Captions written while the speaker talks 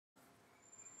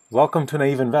Welcome to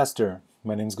Naive Investor.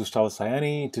 My name is Gustavo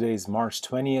Sayani. Today is March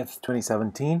 20th,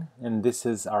 2017, and this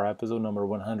is our episode number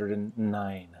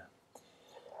 109.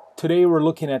 Today we're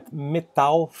looking at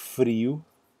Metalfrio.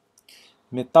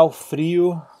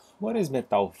 Metalfrio, what is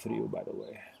Metalfrio, by the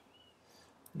way?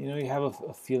 You have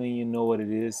a feeling you know what it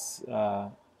is.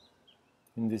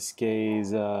 In this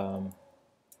case,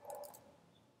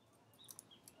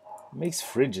 makes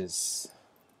fridges.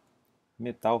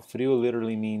 Metalfrio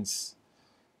literally means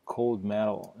cold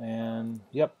metal, and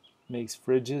yep, makes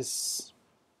fridges.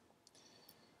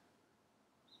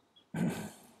 I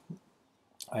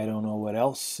don't know what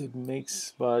else it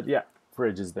makes, but yeah,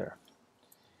 fridges there.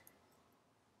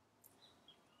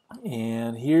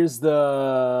 And here's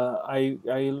I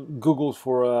googled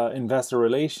for investor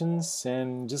relations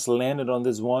and just landed on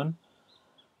this one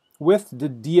with the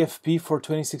DFP for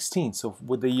 2016. So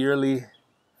with the yearly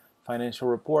financial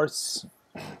reports,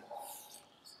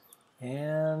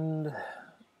 and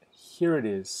here it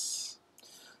is.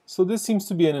 So this seems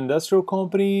to be an industrial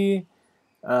company.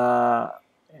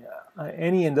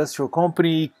 Any industrial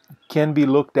company can be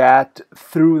looked at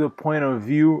through the point of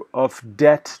view of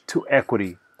debt to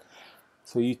equity.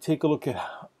 So you take a look at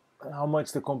how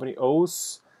much the company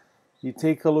owes, you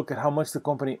take a look at how much the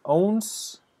company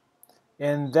owns,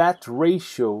 and that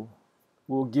ratio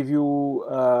will give you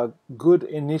a good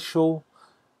initial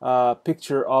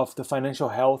picture of the financial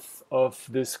health of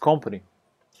this company.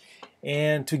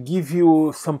 And to give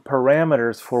you some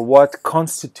parameters for what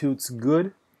constitutes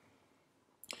good,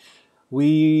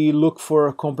 we look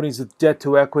for companies with debt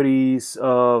to equities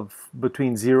of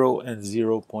between 0 and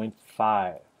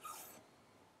 0.5.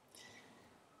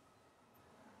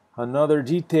 Another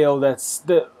detail that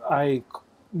I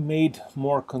made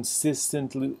more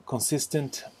consistent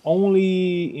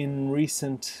only in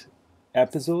recent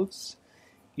episodes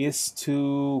is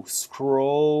to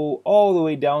scroll all the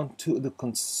way down to the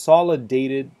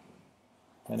consolidated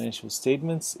financial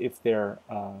statements if they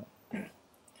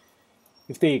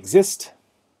exist.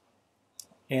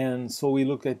 And so we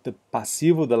look at the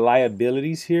pasivo, the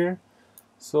liabilities here.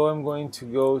 So I'm going to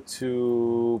go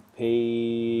to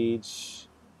page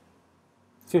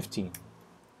 15.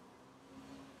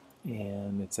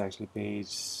 And it's actually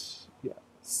page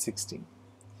 16.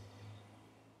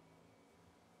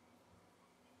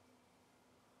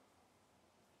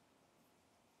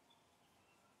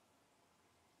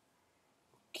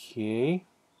 Okay.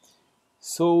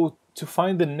 So to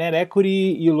find the net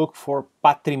equity, you look for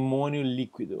patrimônio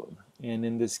líquido. And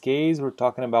in this case, we're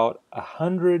talking about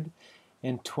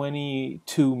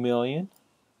 122 million.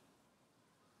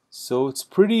 So it's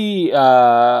pretty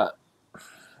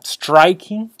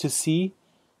striking to see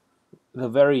the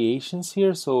variations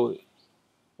here. So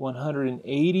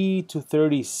 180 to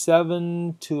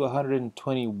 37 to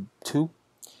 122.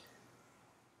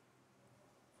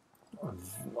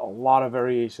 A lot of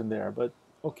variation there, but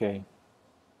okay.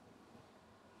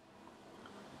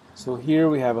 So here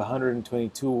we have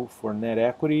 122 for net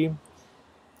equity.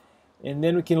 And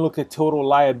then we can look at total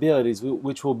liabilities,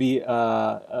 which will be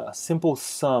a simple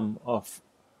sum of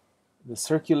the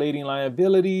circulating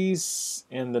liabilities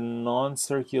and the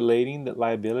non-circulating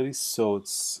liabilities. So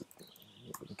it's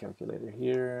the calculator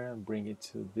here, bring it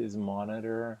to this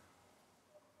monitor.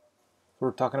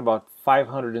 We're talking about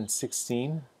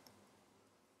 516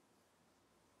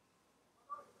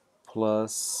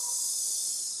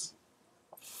 plus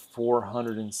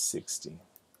 460.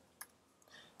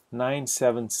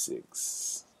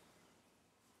 976.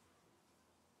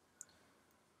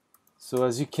 So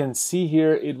as you can see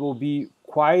here, it will be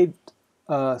quite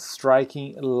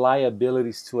striking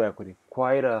liabilities to equity,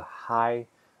 quite a high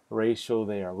ratio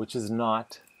there, which is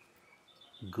not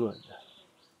good.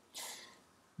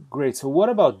 Great, so what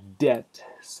about debt?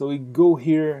 So we go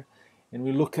here and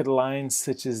we look at lines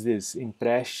such as this: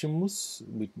 empréstimos,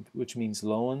 which means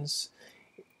loans,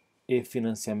 e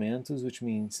financiamentos, which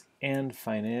means and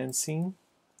financing.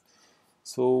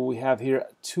 So we have here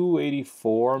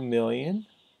 284 million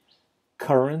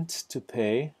current to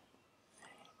pay,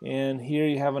 and here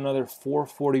you have another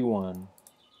 441,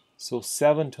 so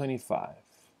 725.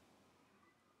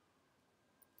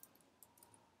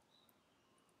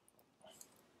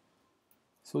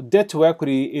 So debt to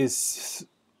equity is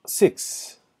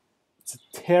 6. It's a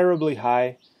terribly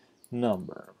high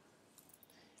number.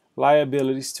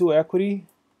 Liabilities to equity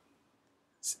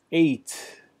is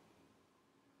 8,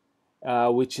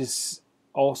 which is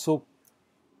also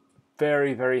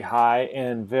very, very high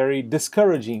and very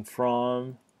discouraging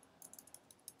from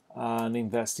an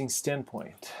investing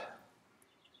standpoint.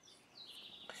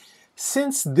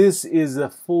 Since this is a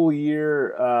full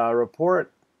year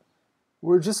report,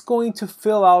 we're just going to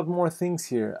fill out more things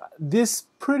here. This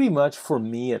pretty much, for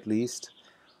me at least,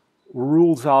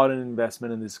 rules out an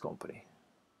investment in this company.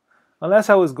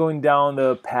 Unless I was going down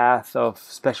the path of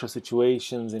special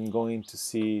situations and going to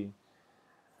see,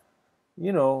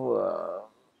 you know,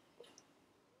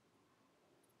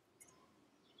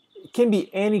 it can be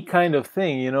any kind of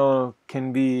thing,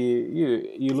 can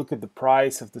be, you look at the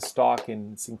price of the stock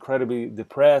and it's incredibly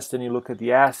depressed, and you look at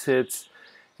the assets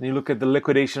and you look at the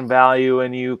liquidation value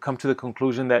and you come to the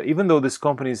conclusion that even though this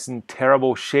company is in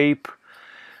terrible shape,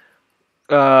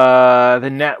 the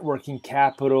net working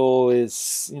capital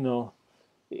is,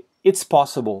 it's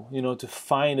possible, to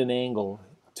find an angle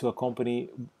to a company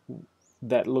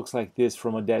that looks like this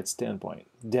from a debt standpoint,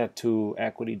 debt to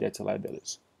equity, debt to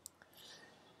liabilities.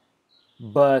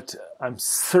 But I'm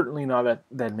certainly not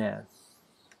that man.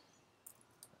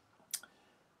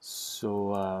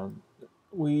 So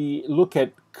we look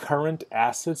at current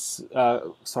assets,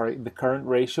 the current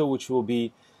ratio, which will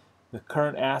be the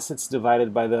current assets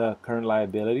divided by the current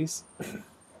liabilities.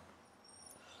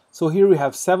 So here we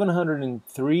have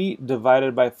 703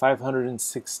 divided by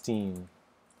 516.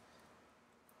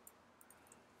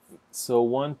 So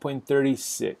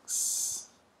 1.36.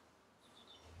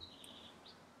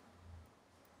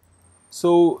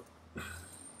 So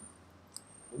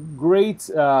great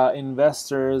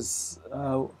investors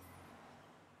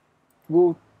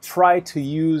will try to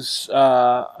use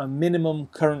a minimum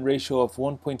current ratio of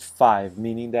 1.5,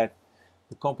 meaning that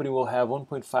the company will have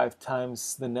 1.5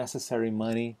 times the necessary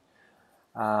money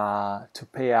to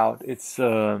pay out its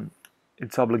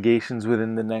obligations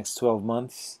within the next 12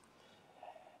 months.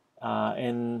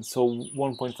 And so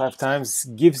 1.5 times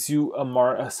gives you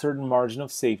a certain margin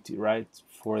of safety, right,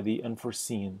 for the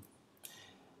unforeseen.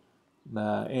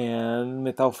 And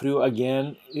Metalfrio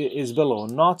again is below.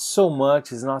 Not so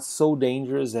much, it's not so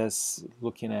dangerous as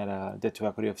looking at a debt to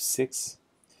equity of 6,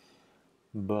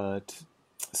 but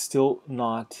still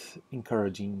not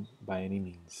encouraging by any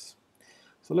means.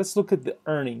 So let's look at the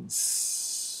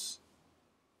earnings.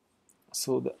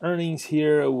 So the earnings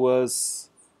here was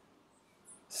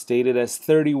stated as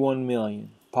 31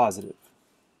 million positive.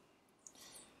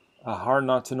 Hard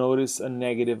not to notice a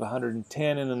negative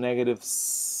 110 and a negative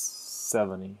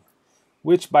 70,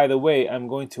 which, by the way, I'm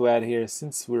going to add here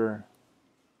since we're,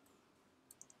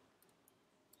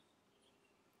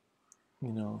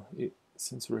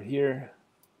 since we're here.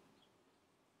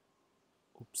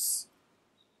 Oops.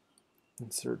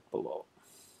 Insert below.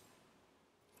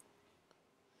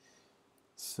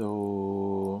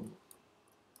 So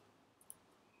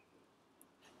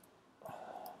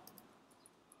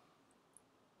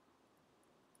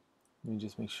let me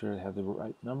just make sure I have the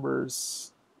right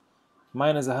numbers.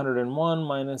 Minus 101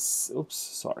 minus,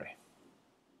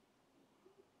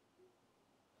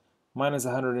 minus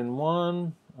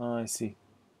 101, I see.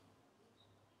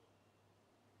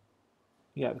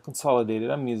 Yeah, the consolidated,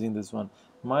 I'm using this one.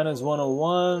 Minus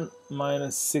 101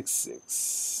 minus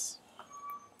 66.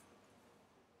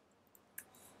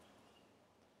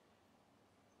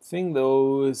 Thing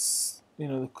though is,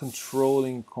 the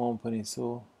controlling company,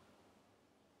 so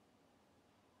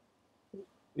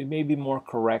it may be more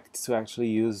correct to actually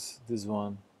use this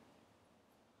one.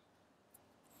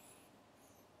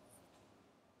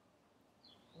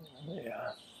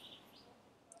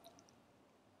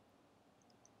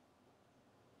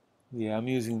 Yeah, I'm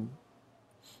using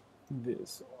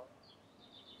this.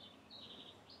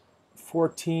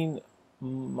 15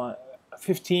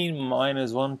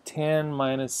 minus 1, 10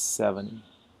 minus 7.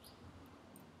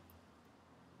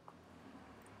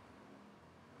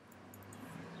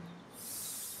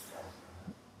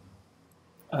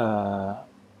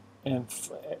 And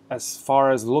as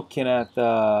far as looking at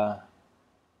the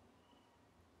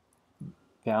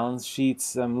balance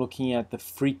sheets, I'm looking at the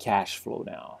free cash flow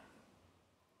now.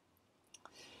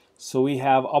 So we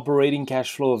have operating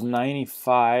cash flow of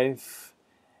 95,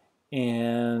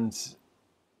 and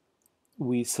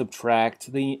we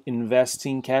subtract the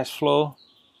investing cash flow.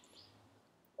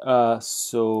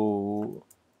 So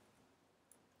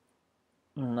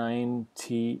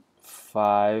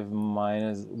 95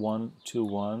 minus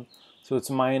 121, so it's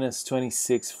minus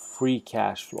 26 free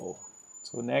cash flow.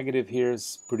 So negative here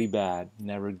is pretty bad,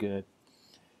 never good.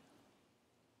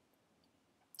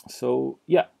 So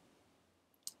yeah,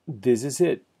 this is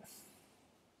it.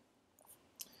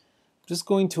 Just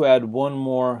going to add one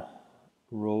more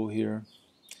row here,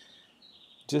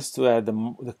 just to add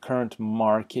the current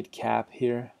market cap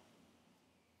here.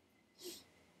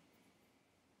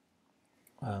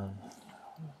 I'm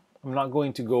not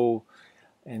going to go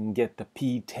and get the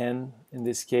P10 in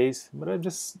this case, but I'm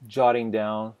just jotting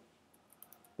down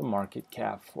the market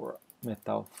cap for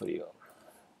Metalfrio.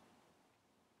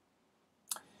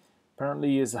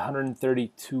 Apparently is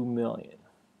 132 million.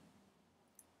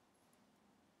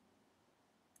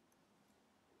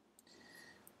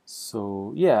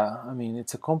 So yeah, I mean,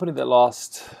 it's a company that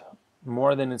lost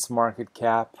more than its market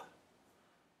cap,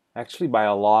 actually by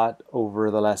a lot over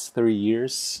the last 3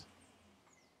 years.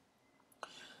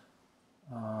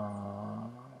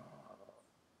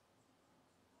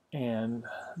 And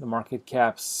the market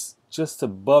cap's just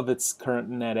above its current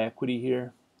net equity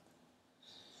here.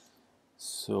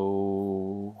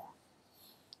 So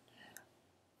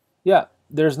yeah,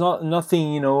 there's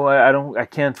nothing, I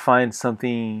can't find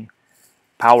something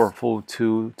powerful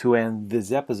to end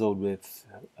this episode with.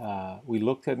 We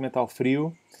looked at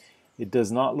Metalfrio. It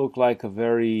does not look like a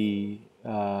very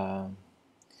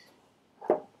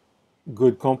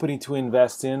good company to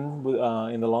invest in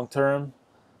the long term.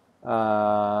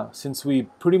 Since we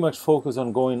pretty much focus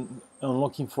on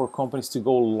looking for companies to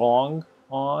go long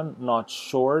on, not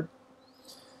short,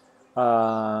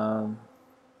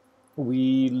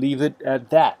 we leave it at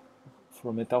that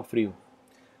for Metalfrio.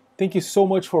 Thank you so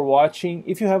much for watching.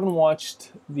 If you haven't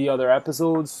watched the other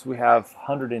episodes, we have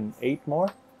 108 more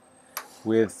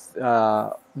with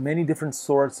many different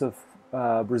sorts of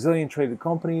Brazilian traded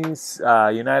companies,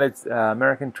 United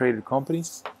American traded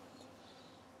companies.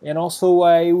 And also,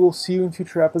 I will see you in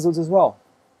future episodes as well.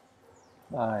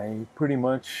 I pretty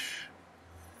much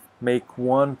make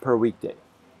one per weekday.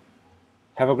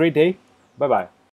 Have a great day. Bye-bye.